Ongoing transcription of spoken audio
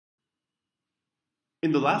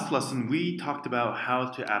In the last lesson, we talked about how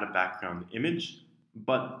to add a background image,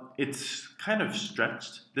 but it's kind of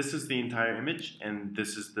stretched. This is the entire image, and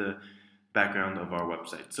this is the background of our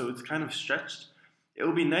website. So it's kind of stretched. It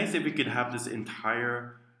would be nice if we could have this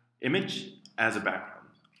entire image as a background.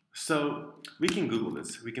 So we can Google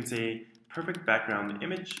this. We can say perfect background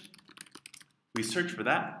image. We search for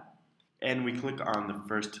that, and we click on the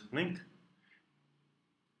first link,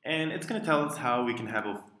 and it's going to tell us how we can have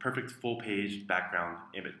a perfect full page background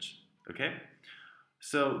image. Okay,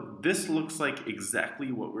 so this looks like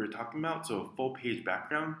exactly what we were talking about, so a full page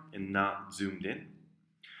background and not zoomed in.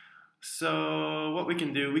 So what we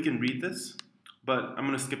can do, we can read this, but I'm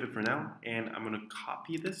going to skip it for now, and I'm going to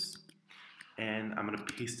copy this, and I'm going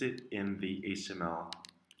to paste it in the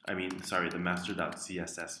the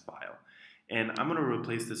master.css file. And I'm going to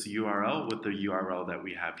replace this URL with the URL that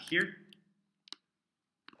we have here,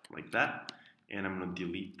 like that. And I'm going to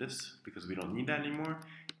delete this because we don't need that anymore.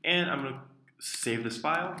 And I'm going to save this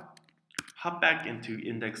file, hop back into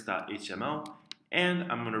index.html,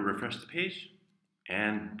 and I'm going to refresh the page,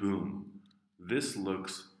 and boom, this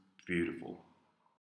looks beautiful.